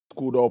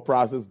crude oil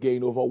prices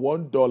gained over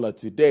 $1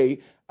 today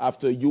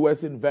after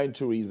U.S.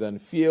 inventories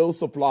and fuel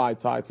supply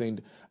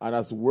tightened, and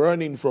as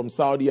warning from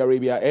Saudi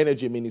Arabia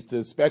energy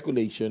minister's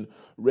speculation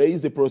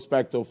raised the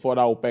prospect of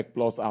further OPEC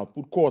Plus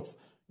output cuts.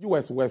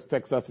 U.S. West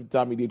Texas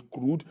Intermediate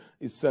crude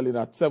is selling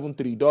at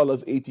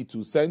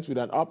 $73.82 with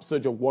an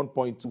upsurge of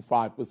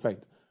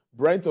 1.25%.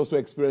 Brent also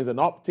experienced an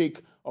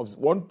uptick of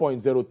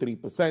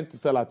 1.03% to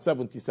sell at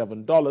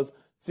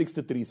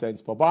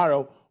 $77.63 per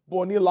barrel.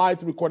 Bonny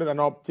Light recorded an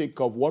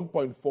uptick of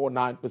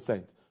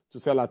 1.49% to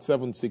sell at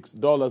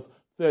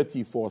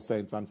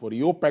 $76.34. And for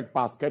the OPEC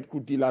basket,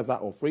 crude dealers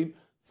are offering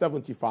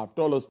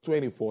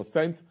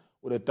 $75.24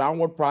 with a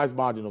downward price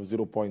margin of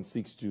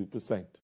 0.62%.